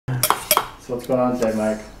So what's going on today,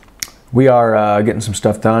 Mike? We are getting some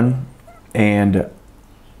stuff done and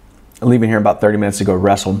leaving here about 30 minutes to go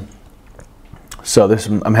wrestle. So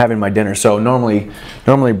I'm having my dinner. So normally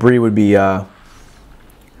Bree would be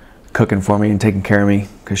cooking for me and taking care of me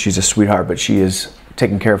because she's a sweetheart, but she is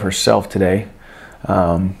taking care of herself today.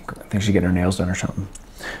 I think she's getting her nails done or something.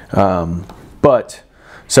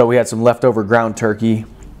 So we had some leftover ground turkey,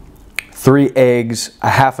 3 eggs, a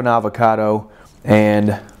half an avocado,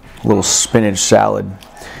 and a little spinach salad.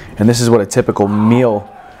 And this is what a typical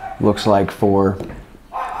meal looks like for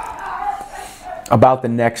about the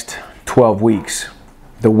next 12 weeks.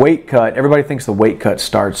 The weight cut, everybody thinks the weight cut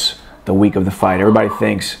starts the week of the fight. Everybody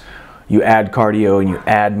thinks you add cardio and you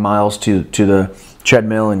add miles to the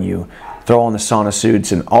treadmill and you throw on the sauna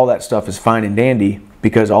suits, and all that stuff is fine and dandy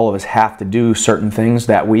because all of us have to do certain things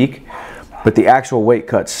that week. But the actual weight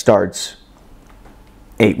cut starts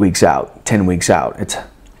 8 weeks out, 10 weeks out. It's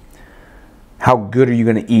how good are you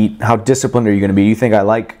going to eat? How disciplined are you going to be? You think I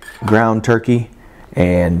like ground turkey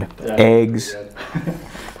and eggs?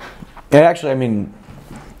 And actually, I mean,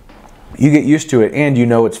 you get used to it and you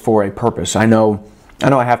know it's for a purpose. I know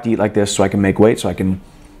I have to eat like this so I can make weight, so I can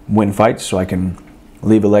win fights, so I can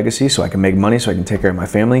leave a legacy, so I can make money, so I can take care of my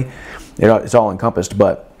family. It's all encompassed,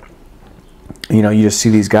 but you know, you just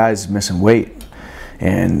see these guys missing weight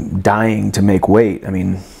and dying to make weight. I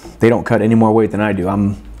mean, they don't cut any more weight than I do.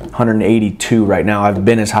 I'm 182 right now. I've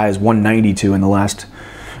been as high as 192 in the last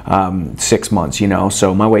 6 months, you know,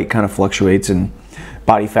 so my weight kind of fluctuates and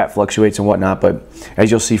body fat fluctuates and whatnot, but as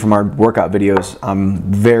you'll see from our workout videos,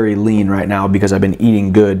 I'm very lean right now because I've been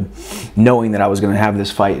eating good, knowing that I was going to have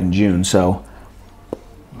this fight in June, so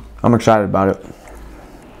I'm excited about it.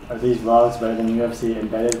 Are these vlogs better than UFC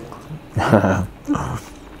embedded?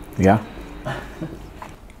 Yeah.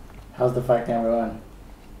 How's the fight camp going?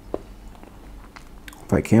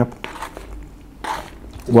 Fight camp?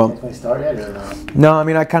 Did you technically start yet or no? No, I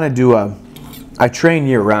mean, I kind of do I train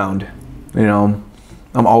year round, you know.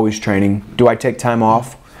 I'm always training. Do I take time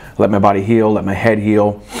off? Let my body heal, let my head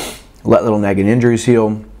heal, let little nagging injuries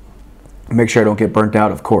heal, make sure I don't get burnt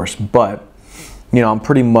out, of course. But, you know, I'm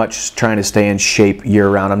pretty much trying to stay in shape year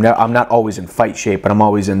round. I'm not always in fight shape, but I'm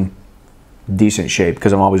always in decent shape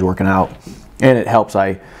because I'm always working out. And it helps.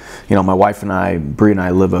 You know, my wife and I, Bree and I,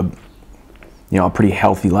 live a pretty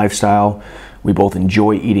healthy lifestyle. We both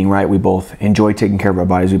enjoy eating right. We both enjoy taking care of our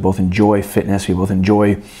bodies. We both enjoy fitness. We both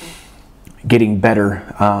enjoy getting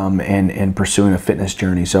better and pursuing a fitness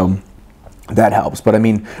journey. So that helps. But I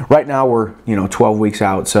mean, right now we're 12 weeks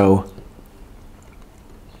out. So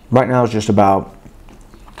right now it's just about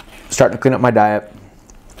starting to clean up my diet,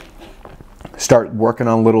 start working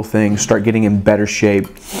on little things, start getting in better shape.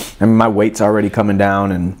 I mean, my weight's already coming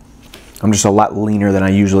down and I'm just a lot leaner than I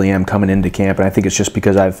usually am coming into camp. And I think it's just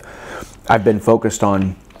because I've been focused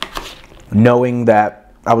on knowing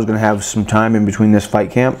that I was going to have some time in between this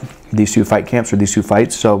fight camp, these 2 fight camps or these 2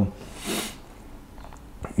 fights. So,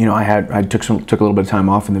 you know, I took a little bit of time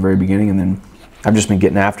off in the very beginning, and then I've just been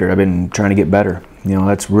getting after it. I've been trying to get better. You know,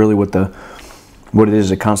 that's really what it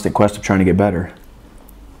is, a constant quest of trying to get better.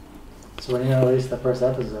 So when are you going to release the first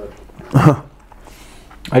episode?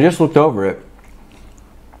 I just looked over it.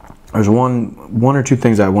 There's one or two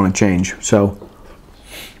things I want to change. So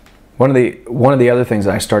one of the other things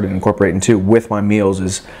that I started incorporating too with my meals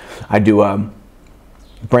is I do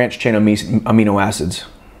branched chain amino acids,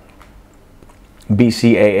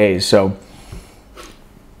 BCAAs. So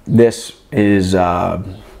this is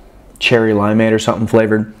cherry limeade or something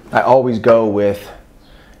flavored. I always go with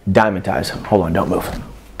Dimetize. Hold on, don't move.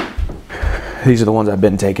 These are the ones I've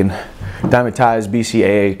been taking. Dimetize,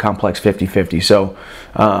 BCAA, Complex 50/50. So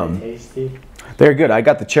tasty. They're good. I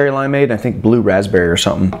got the cherry limeade and I think blue raspberry or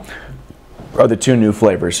something are the 2 new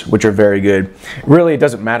flavors, which are very good. Really, it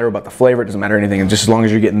doesn't matter about the flavor. It doesn't matter anything. Just as long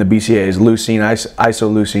as you're getting the BCAAs, leucine,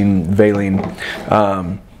 isoleucine, valine.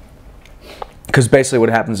 Because basically what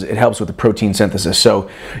happens, it helps with the protein synthesis. So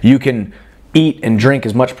you can eat and drink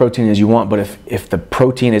as much protein as you want, but if the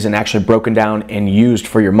protein isn't actually broken down and used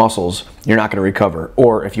for your muscles, you're not going to recover.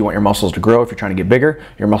 Or if you want your muscles to grow, if you're trying to get bigger,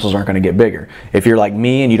 your muscles aren't going to get bigger. If you're like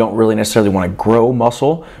me and you don't really necessarily want to grow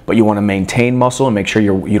muscle, but you want to maintain muscle and make sure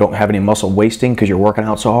you don't have any muscle wasting because you're working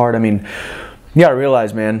out so hard. I mean, you got to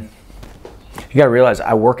realize, man,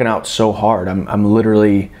 I'm working out so hard. I'm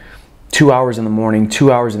literally 2 hours in the morning,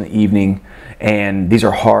 2 hours in the evening, and these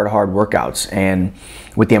are hard workouts. And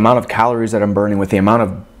with the amount of calories that I'm burning, with the amount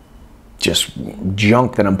of just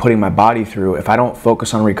junk that I'm putting my body through, if I don't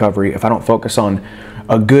focus on recovery, if I don't focus on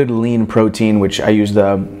a good lean protein, which I use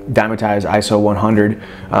the Dimetize ISO 100,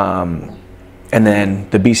 and then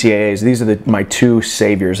the BCAAs. These are my two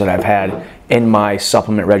saviors that I've had in my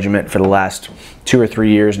supplement regimen for the last 2 or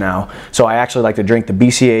 3 years now. So I actually like to drink the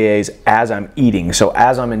BCAAs as I'm eating. So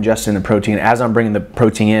as I'm ingesting the protein, as I'm bringing the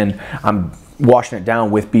protein in, I'm washing it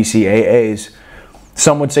down with BCAAs.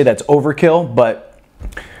 Some would say that's overkill, but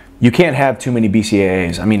you can't have too many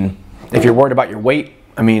BCAAs. I mean, if you're worried about your weight,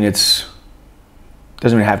 I mean,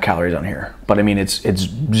 doesn't even have calories on here, but I mean, it's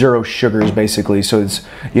 0 sugars basically. So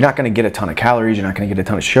you're not going to get a ton of calories. You're not going to get a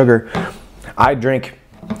ton of sugar. I drink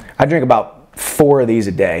about 4 of these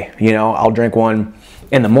a day. You know, I'll drink one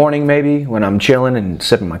in the morning maybe when I'm chilling and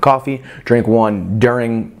sipping my coffee. Drink one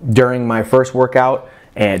during my first workout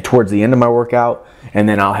and towards the end of my workout, and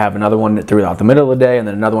then I'll have another one throughout the middle of the day, and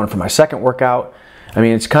then another one for my second workout. I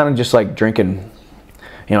mean, it's kind of just like drinking.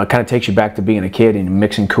 You know, it kind of takes you back to being a kid and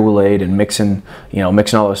mixing Kool-Aid and mixing all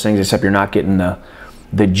those things, except you're not getting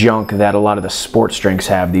the junk that a lot of the sports drinks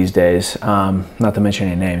have these days. Not to mention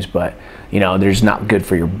any names, but you know, there's not good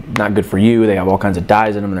for you. They have all kinds of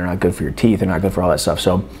dyes in them, and they're not good for your teeth. They're not good for all that stuff.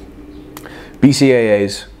 So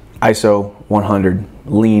BCAAs, ISO 100,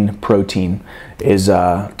 lean protein is 2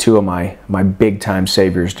 of my big time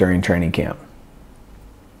saviors during training camp.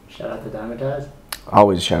 Shout out to Diamond.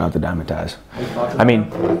 Always shout out to Diamond Ties. I mean,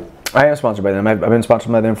 I am sponsored by them. I've been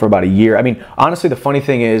sponsored by them for about a year. I mean, honestly, the funny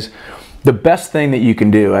thing is, the best thing that you can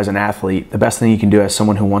do as an athlete, the best thing you can do as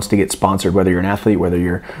someone who wants to get sponsored, whether you're an athlete, whether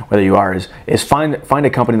you are, is find a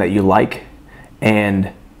company that you like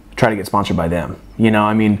and try to get sponsored by them. You know,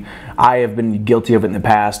 I mean, I have been guilty of it in the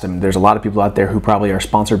past, and there's a lot of people out there who probably are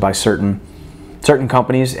sponsored by certain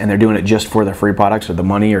companies, and they're doing it just for the free products or the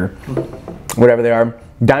money or whatever they are.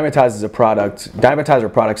 Diamond Ties is a product. Diamond Ties are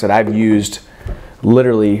products that I've used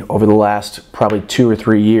literally over the last probably 2 or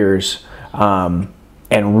 3 years,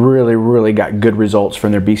 and really got good results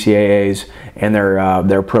from their BCAAs and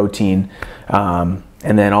their protein. And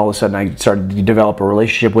then all of a sudden I started to develop a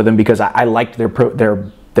relationship with them because I liked their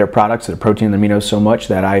products, their protein and aminos so much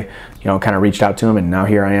that I, kind of reached out to them, and now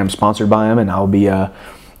here I am sponsored by them, and I'll be,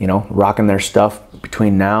 rocking their stuff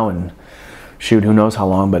between now and shoot, who knows how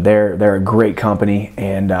long. But they're a great company,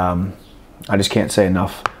 and I just can't say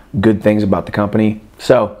enough good things about the company.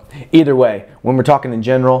 So either way, when we're talking in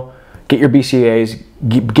general, get your BCAAs,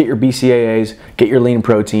 get your lean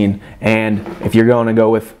protein, and if you're going to go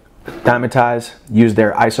with Diamond Ties, use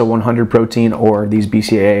their ISO 100 protein or these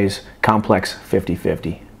BCAAs Complex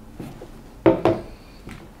 50/50.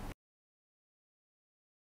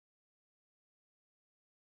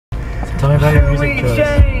 Tell me about your music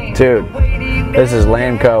choice. Dude, this is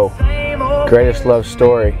Lanco, Greatest Love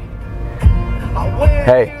Story.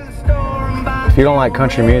 Hey, if you don't like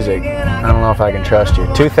country music, I don't know if I can trust you.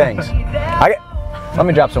 2 things. Let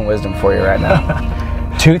me drop some wisdom for you right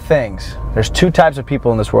now. 2 things. There's 2 types of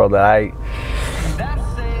people in this world that I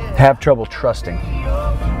have trouble trusting.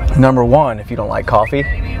 Number 1, if you don't like coffee.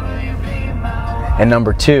 And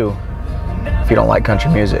number 2, if you don't like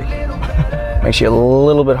country music. Makes you a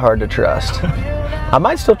little bit hard to trust. I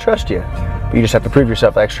might still trust you, but you just have to prove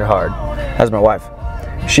yourself extra hard. That's my wife.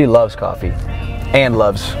 She loves coffee and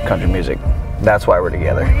loves country music. That's why we're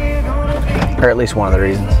together. Or at least one of the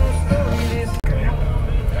reasons.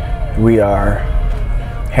 We are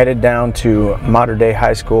headed down to Mater Dei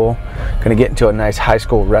High School. Gonna get into a nice high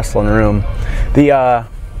school wrestling room.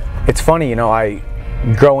 It's funny, I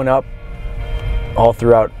growing up all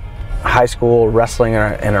throughout high school wrestling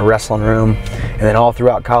in a wrestling room, and then all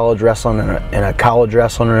throughout college wrestling in a college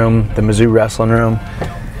wrestling room, the Mizzou wrestling room.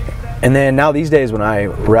 And then now these days when I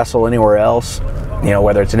wrestle anywhere else,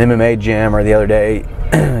 whether it's an MMA gym or the other day,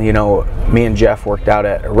 me and Jeff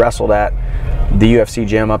wrestled at the UFC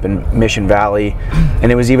gym up in Mission Valley,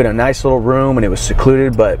 and it was even a nice little room and it was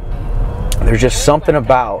secluded, but there's just something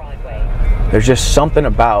about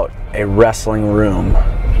a wrestling room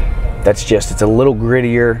it's a little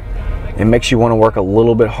grittier. It makes you want to work a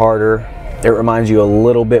little bit harder. It reminds you a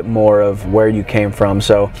little bit more of where you came from.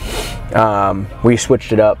 So we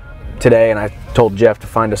switched it up today, and I told Jeff to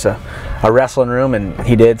find us a wrestling room, and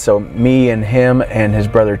he did. So me and him and his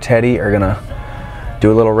brother Teddy are gonna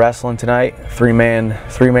do a little wrestling tonight.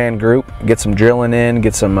 Three-man group. Get some drilling in,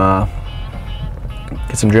 get some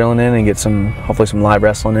drilling in, and get hopefully some live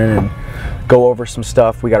wrestling in, and go over some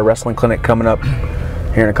stuff. We got a wrestling clinic coming up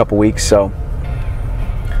here in a couple weeks, so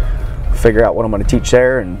figure out what I'm going to teach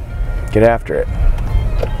there and get after it.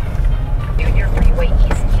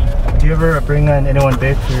 Do you ever bring on anyone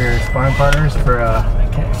big for your sparring partners for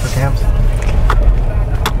camps?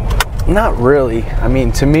 Not really. I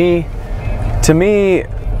mean, to me,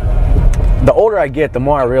 the older I get, the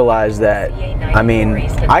more I realize that,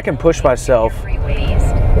 I can push myself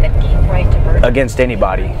against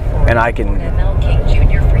anybody, and I can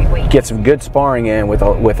get some good sparring in with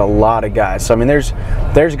a lot of guys. So I mean, there's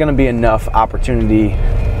going to be enough opportunity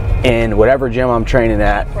in whatever gym I'm training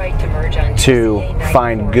at to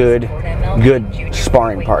find good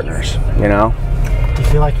sparring partners, you know? Do you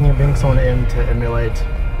feel like you can bring someone in to emulate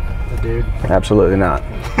the dude? Absolutely not.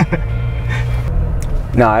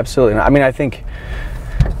 No, absolutely not. I mean, I think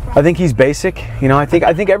he's basic. You know, I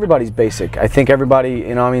think everybody's basic. I think everybody,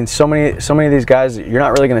 you know, I mean, so many of these guys, you're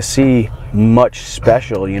not really going to see much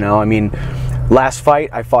special, you know? I mean, last fight,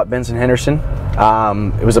 I fought Benson Henderson.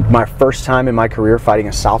 It was my first time in my career fighting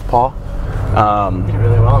a southpaw. You did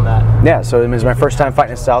really well in that. Yeah, so it was my first time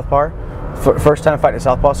fighting a southpaw.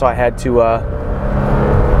 So I had to,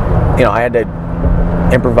 you know, I had to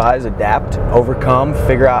improvise, adapt, overcome,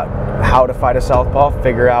 figure out how to fight a southpaw,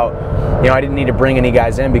 figure out, you know, I didn't need to bring any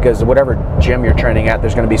guys in because whatever gym you're training at,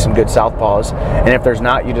 there's going to be some good southpaws. And if there's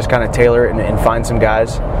not, you just kind of tailor it and find some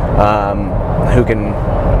guys who can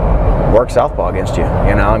work southpaw against you.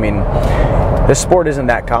 You know, I mean, this sport isn't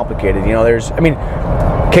that complicated. You know,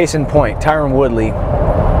 case in point, Tyron Woodley,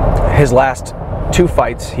 his last 2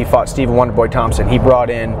 fights, he fought Stephen Wonderboy Thompson. He brought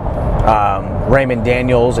in Raymond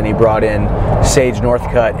Daniels and he brought in Sage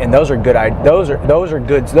Northcutt, and those are good. Those are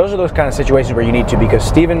those kind of situations where you need to, because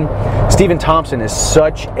Stephen Thompson is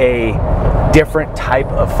such a different type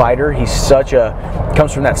of fighter. He's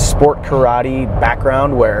comes from that sport karate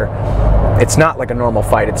background where it's not like a normal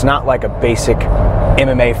fight. It's not like a basic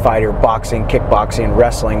MMA fighter, boxing, kickboxing,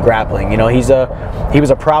 wrestling, grappling. You know, he was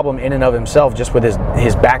a problem in and of himself just with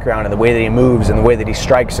his background and the way that he moves and the way that he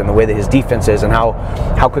strikes and the way that his defense is and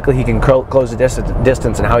how quickly he can close the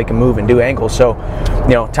distance and how he can move and do angles. So,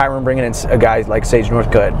 you know, Tyron bringing in a guy like Sage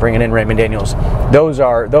Northcutt, bringing in Raymond Daniels, those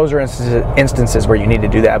are instances where you need to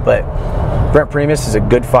do that. But Brent Primus is a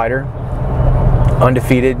good fighter,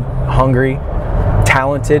 undefeated, hungry,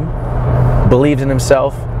 talented, believes in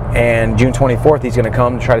himself, and June 24th he's going to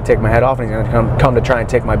come to try to take my head off, and he's going to come to try and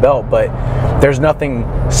take my belt. But there's nothing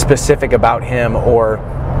specific about him or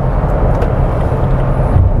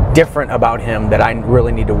different about him that I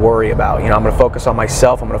really need to worry about. You know, I'm going to focus on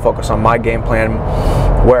myself. I'm going to focus on my game plan,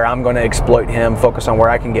 where I'm going to exploit him, focus on where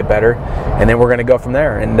I can get better, and then we're going to go from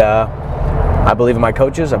there. And I believe in my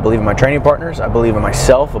coaches, I believe in my training partners, I believe in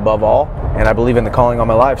myself above all, and I believe in the calling on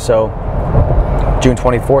my life. So June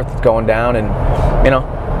 24th is going down, and you know,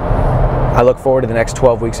 I look forward to the next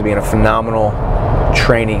 12 weeks of being a phenomenal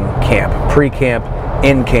training camp, pre-camp,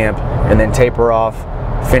 in camp, and then taper off,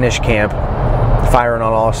 finish camp, firing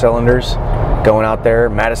on all cylinders, going out there,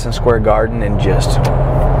 Madison Square Garden, and just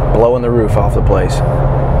blowing the roof off the place.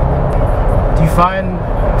 Do you find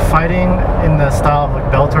fighting in the style of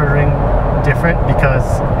like Bellator ring different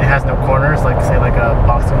because it has no corners, like say like a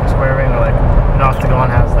boxing square ring, or like an octagon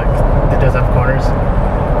does have corners?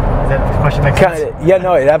 Does that question make sense? Yeah,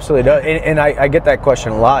 no, it absolutely does, and I get that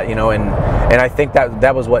question a lot, you know, and I think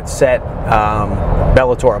that was what set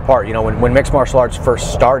Bellator apart. You know, when mixed martial arts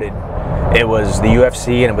first started, it was the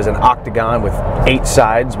UFC, and it was an octagon with 8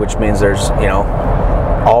 sides, which means there's, you know,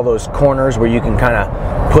 all those corners where you can kind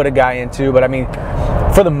of put a guy into. But I mean,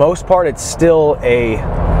 for the most part, it's still a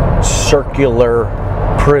circular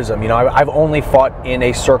prism. You know, I've only fought in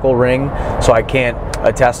a circle ring, so I can't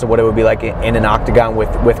attest to what it would be like in an octagon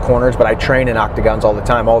with corners, but I train in octagons all the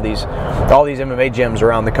time. All these MMA gyms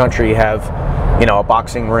around the country have, you know, a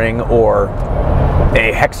boxing ring or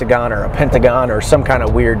a hexagon or a pentagon or some kind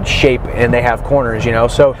of weird shape, and they have corners, you know.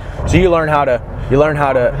 So you learn how to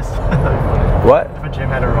what? If a gym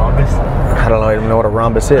had a rhombus. I don't know. I don't know what a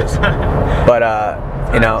rhombus is. But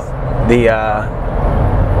you know,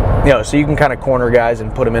 you know, so you can kind of corner guys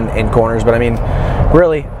and put them in corners. But I mean,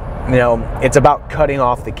 really, you know, it's about cutting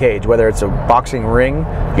off the cage. Whether it's a boxing ring,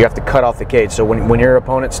 you have to cut off the cage. So when your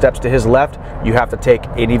opponent steps to his left, you have to take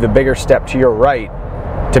an even bigger step to your right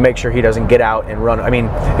to make sure he doesn't get out and run. I mean,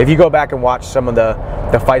 if you go back and watch some of the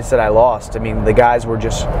fights that I lost, I mean, the guys were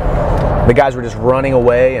just running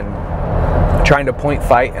away and trying to point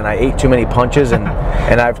fight, and I ate too many punches, and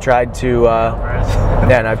I've tried to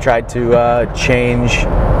change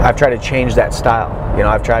that style. You know,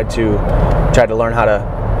 I've tried to learn how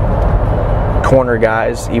to corner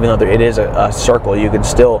guys, even though it is a circle. You can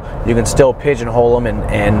still pigeonhole them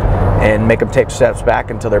and make them take steps back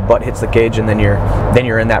until their butt hits the cage, and then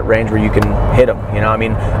you're in that range where you can hit them. You know, I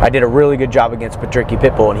mean, I did a really good job against Patricky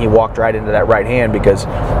Pitbull, and he walked right into that right hand because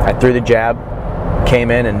I threw the jab,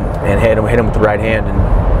 came in and hit him with the right hand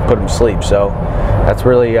and put him to sleep. So that's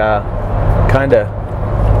really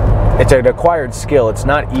it's an acquired skill. It's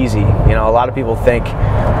not easy. You know, a lot of people think,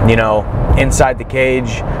 you know, inside the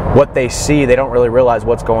cage, what they see, they don't really realize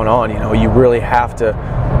what's going on. You know, you really have to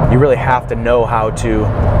know how to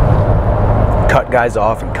cut guys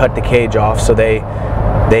off and cut the cage off, so they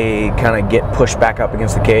kind of get pushed back up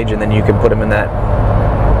against the cage, and then you can put them in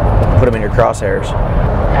your crosshairs.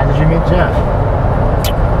 How did you meet Jeff?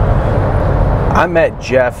 I met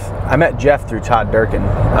Jeff through Todd Durkin.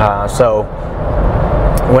 So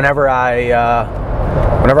whenever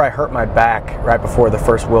I hurt my back right before the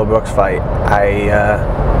first Will Brooks fight, I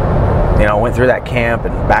went through that camp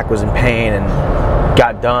and back was in pain and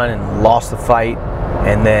got done and lost the fight,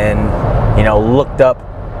 and then looked up,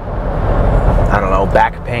 I don't know,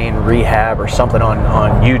 back pain rehab or something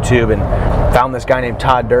on YouTube, and found this guy named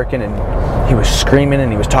Todd Durkin, and he was screaming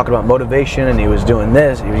and he was talking about motivation and he was doing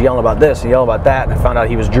this, he was yelling about this and yelling about that, and I found out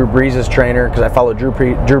he was Drew Brees' trainer because I followed Drew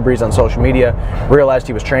Brees on social media, realized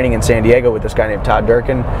he was training in San Diego with this guy named Todd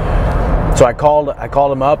Durkin. So I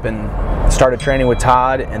called him up and started training with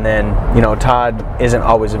Todd, and then Todd isn't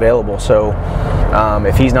always available, so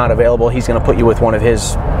if he's not available, he's going to put you with one of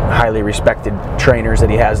his highly respected trainers that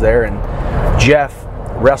he has there. And Jeff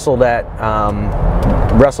wrestled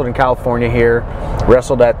in California here,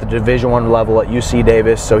 wrestled at the Division I level at UC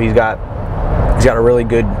Davis, so he's got a really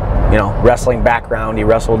good wrestling background. He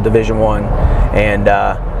wrestled Division I, and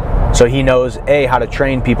so he knows how to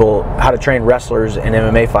train people, how to train wrestlers and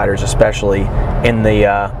MMA fighters, especially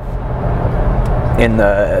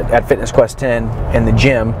at Fitness Quest 10 in the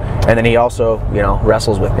gym. And then he also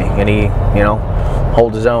wrestles with me, and he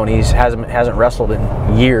holds his own. He hasn't wrestled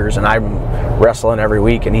in years, and I'm wrestling every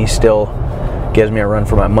week, and he still gives me a run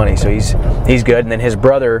for my money. So he's good. And then his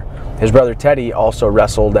brother Teddy also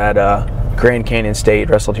wrestled at Grand Canyon State,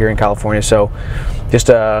 wrestled here in California. So just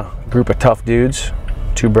a group of tough dudes,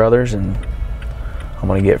 two brothers, and I'm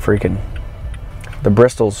gonna get freaking the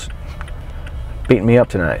Bristol's beating me up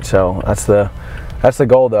tonight. So that's the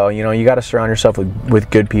goal, though. You got to surround yourself with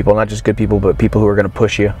good people, not just good people, but people who are going to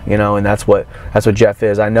push you. And that's what Jeff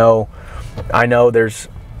is. I know there's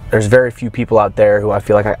very few people out there who I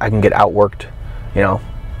feel like I can get outworked,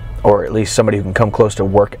 or at least somebody who can come close to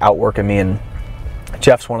outworking me. And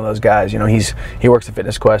Jeff's one of those guys. He works at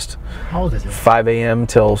Fitness Quest. How old is he? 5 a.m.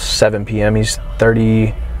 till 7 p.m. He's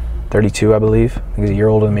 32, I believe. I think he's a year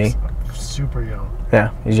older than me. Super young.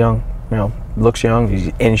 Yeah, he's young. Looks young.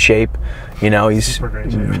 He's in shape. He's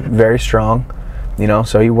very strong.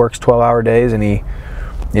 So he works 12-hour days, and he,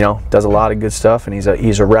 does a lot of good stuff. And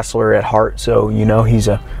he's a wrestler at heart. So he's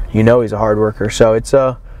a hard worker. So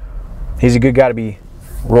he's a good guy to be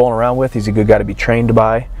rolling around with. He's a good guy to be trained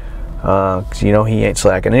by. 'Cause he ain't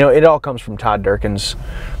slacking. It all comes from Todd Durkin's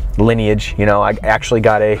lineage. I actually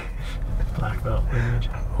got a black belt lineage.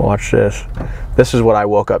 Watch this. This is what I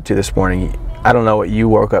woke up to this morning. I don't know what you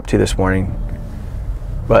woke up to this morning,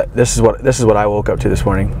 but this is what I woke up to this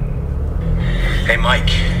morning. Hey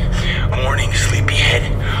Mike, morning sleepyhead.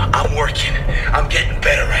 I'm working. I'm getting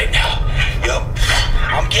better right now. Yup,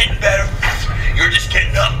 I'm getting better. You're just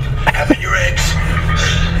getting up, having your eggs.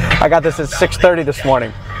 I got this at 6:30 this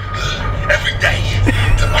morning. Every day.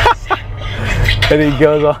 And he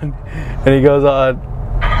goes on.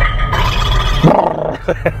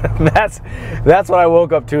 That's what I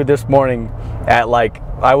woke up to this morning at,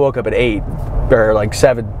 I woke up at 8 or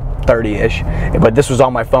 7:30-ish, but this was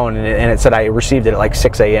on my phone, and it said I received it at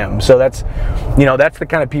 6 a.m. So that's the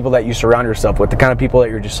kind of people that you surround yourself with, the kind of people that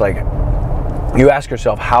you're just you ask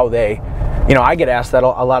yourself how they, I get asked that a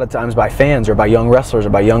lot of times by fans or by young wrestlers or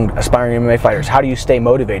by young aspiring MMA fighters, how do you stay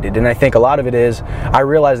motivated? And I think a lot of it is, I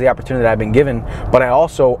realize the opportunity that I've been given, but I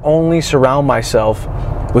also only surround myself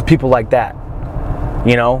with people like that.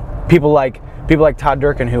 People like Todd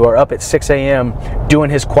Durkin, who are up at 6 a.m. doing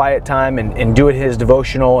his quiet time and doing his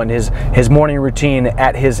devotional and his morning routine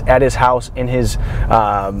at his house in his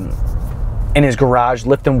garage,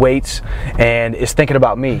 lifting weights, and is thinking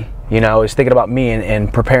about me. Is thinking about me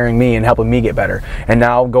and preparing me and helping me get better. And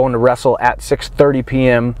now going to wrestle at 6:30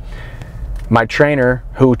 p.m. My trainer,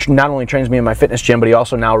 who not only trains me in my fitness gym, but he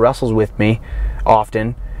also now wrestles with me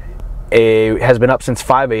often, has been up since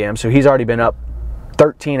 5 a.m. So he's already been up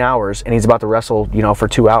 13 hours, and he's about to wrestle, for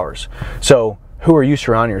 2 hours. So who are you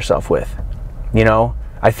surrounding yourself with?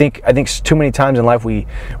 I think too many times in life we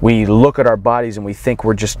look at our bodies and we think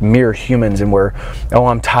we're just mere humans, and we're, oh,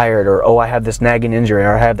 I'm tired, or oh, I have this nagging injury,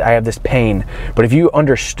 or I have this pain. But if you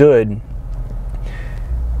understood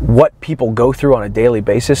what people go through on a daily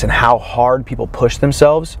basis and how hard people push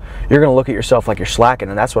themselves, you're going to look at yourself like you're slacking.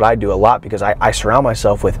 And that's what I do a lot, because I surround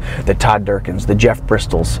myself with the Todd Durkins, the Jeff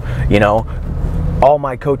Bristols, all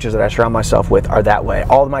my coaches that I surround myself with are that way.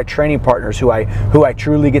 All of my training partners who I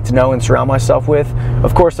truly get to know and surround myself with.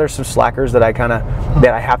 Of course, there's some slackers that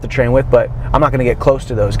I have to train with, but I'm not going to get close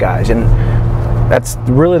to those guys. And that's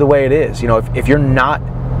really the way it is. You know, if you're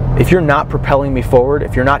not propelling me forward,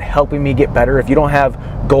 if you're not helping me get better, if you don't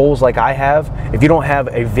have goals like I have, if you don't have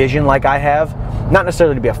a vision like I have, not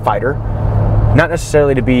necessarily to be a fighter, not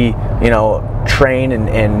necessarily to be, you know, train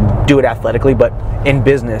and do it athletically, but in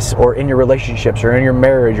business or in your relationships or in your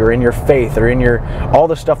marriage or in your faith or in all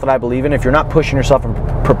the stuff that I believe in, if you're not pushing yourself and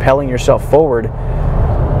propelling yourself forward,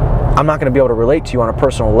 I'm not going to be able to relate to you on a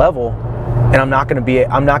personal level, and I'm not going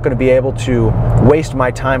to be able to waste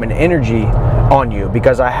my time and energy on you,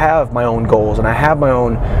 because I have my own goals and I have my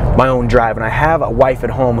own drive, and I have a wife at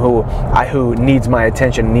home who needs my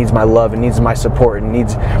attention, needs my love, and needs my support, and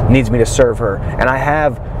needs me to serve her, and I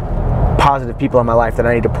have positive people in my life that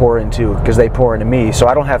I need to pour into because they pour into me. So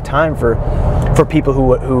I don't have time for people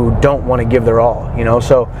who don't want to give their all, you know.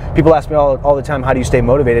 So people ask me all the time, how do you stay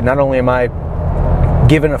motivated? Not only am I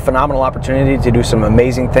given a phenomenal opportunity to do some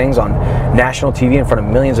amazing things on national TV in front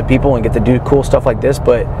of millions of people and get to do cool stuff like this,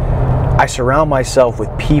 but I surround myself with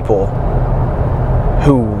people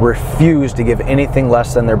who refuse to give anything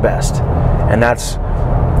less than their best. And that's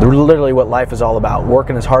literally what life is all about,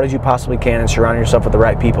 working as hard as you possibly can and surrounding yourself with the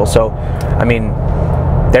right people. So, I mean,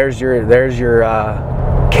 there's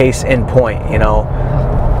your case in point, you know.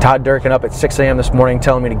 Todd Durkin up at 6 a.m. this morning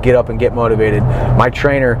telling me to get up and get motivated. My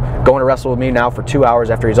trainer going to wrestle with me now for 2 hours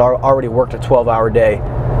after he's already worked a 12-hour day.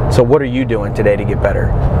 So what are you doing today to get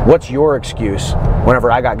better? What's your excuse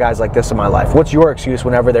whenever I got guys like this in my life? What's your excuse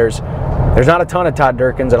whenever there's not a ton of Todd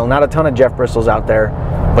Durkins and not a ton of Jeff Bristols out there,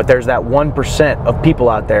 but there's that 1% of people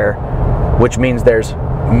out there, which means there's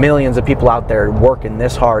millions of people out there working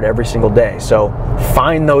this hard every single day. So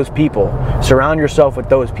find those people, surround yourself with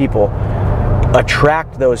those people,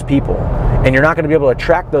 attract those people. And you're not going to be able to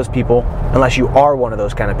attract those people unless you are one of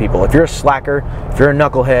those kind of people. If you're a slacker, if you're a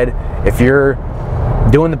knucklehead, if you're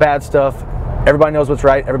doing the bad stuff, everybody knows what's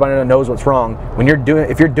right, everybody knows what's wrong.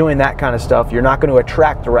 If you're doing that kind of stuff, you're not going to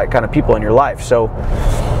attract the right kind of people in your life. So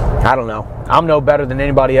I don't know. I'm no better than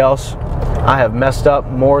anybody else. I have messed up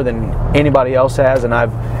more than anybody else has, and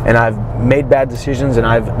I've made bad decisions,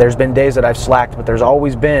 and there's been days that I've slacked, but there's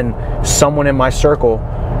always been someone in my circle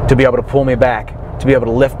to be able to pull me back, to be able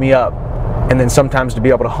to lift me up, and then sometimes to be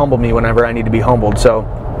able to humble me whenever I need to be humbled. So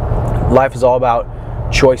life is all about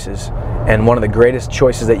choices, and one of the greatest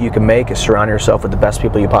choices that you can make is surround yourself with the best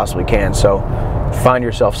people you possibly can. So find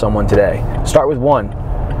yourself someone today. Start with one,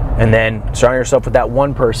 and then surround yourself with that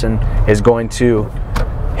one person is going to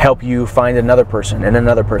help you find another person and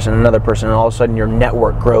another person and another person, and all of a sudden your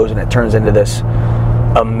network grows and it turns into this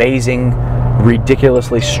amazing,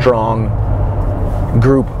 ridiculously strong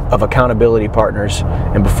group of accountability partners,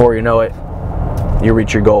 and before you know it, you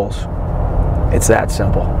reach your goals. It's that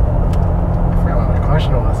simple. I forgot what my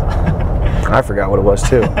question was. I forgot what it was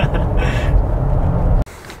too.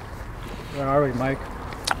 Where are we, Mike?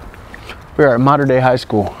 We're at Modern Day High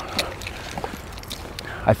School,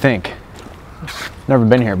 I think. Never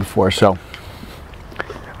been here before, so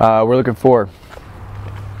we're looking for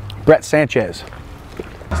Brett Sanchez.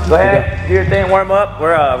 Go ahead, do your thing, warm up.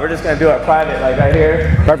 We're just gonna do our private, like right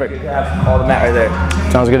here. Perfect. Have all the mat right there.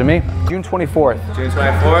 Sounds good to me. June 24th. June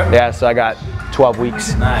 24th. Yeah, so I got 12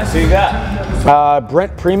 weeks. Nice. Who you got?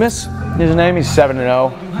 Brent Primus is his name. He's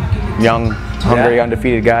 7-0, young, hungry,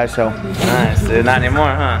 undefeated guy. So nice. Dude, not anymore,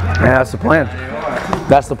 huh? Yeah, that's the plan.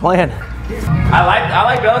 That's the plan. I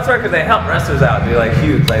like Bellator because they help wrestlers out, dude. Like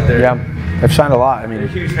huge, like they're they've signed a lot. I mean, they're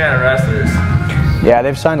a huge fan of wrestlers. Yeah,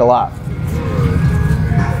 they've signed a lot.